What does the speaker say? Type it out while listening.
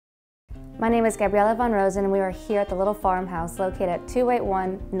My name is Gabriella Von Rosen and we are here at the Little Farmhouse located at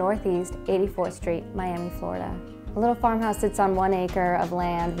 281 Northeast 84th Street, Miami, Florida. The Little Farmhouse sits on 1 acre of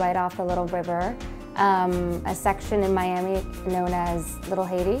land right off the Little River, a section in Miami known as Little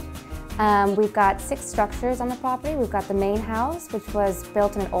Haiti. We've got 6 structures on the property. We've got the main house, which was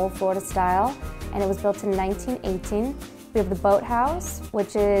built in an old Florida style, and it was built in 1918. We have the boathouse,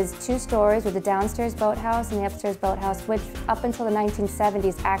 which is 2 stories with the downstairs boathouse and the upstairs boathouse, which up until the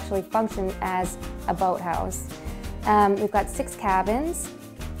 1970s actually functioned as a boathouse. We've got 6 cabins.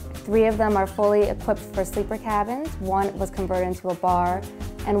 3 of them are fully equipped for sleeper cabins. 1 was converted into a bar,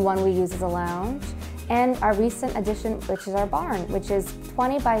 and 1 we use as a lounge. And our recent addition, which is our barn, which is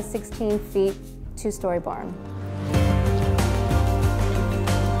 20 by 16 feet, 2-story barn.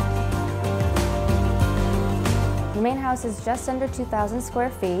 The main house is just under 2,000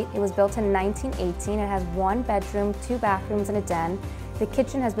 square feet. It was built in 1918. It has 1 bedroom, 2 bathrooms, and a den. The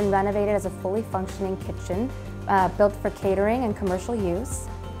kitchen has been renovated as a fully functioning kitchen, built for catering and commercial use.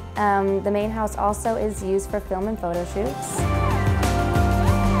 The main house also is used for film and photo shoots.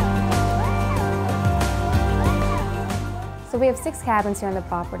 So we have 6 cabins here on the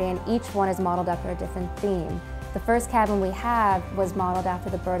property, and each one is modeled after a different theme. The first cabin we have was modeled after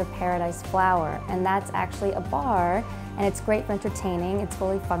the bird of paradise flower, and that's actually a bar, and it's great for entertaining. It's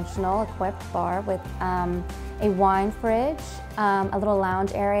fully functional, equipped bar with a wine fridge, a little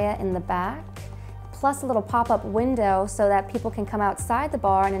lounge area in the back, plus a little pop-up window so that people can come outside the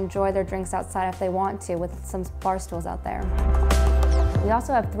bar and enjoy their drinks outside if they want to, with some bar stools out there. We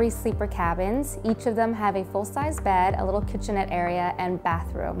also have 3 sleeper cabins. Each of them have a full-size bed, a little kitchenette area, and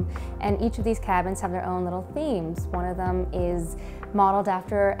bathroom. And each of these cabins have their own little themes. One of them is modeled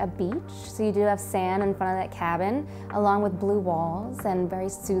after a beach, so you do have sand in front of that cabin, along with blue walls and very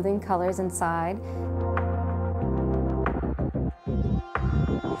soothing colors inside.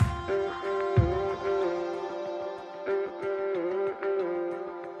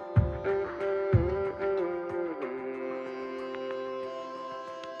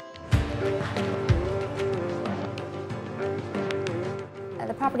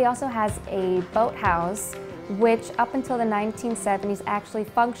 The property also has a boathouse, which up until the 1970s actually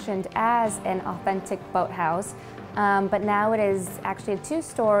functioned as an authentic boathouse, but now it is actually a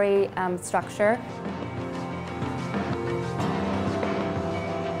 2-story structure.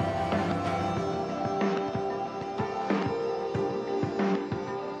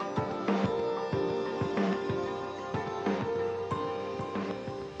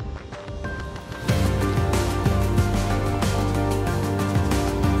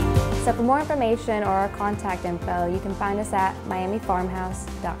 So for more information or our contact info, you can find us at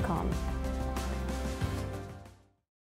miamifarmhouse.com.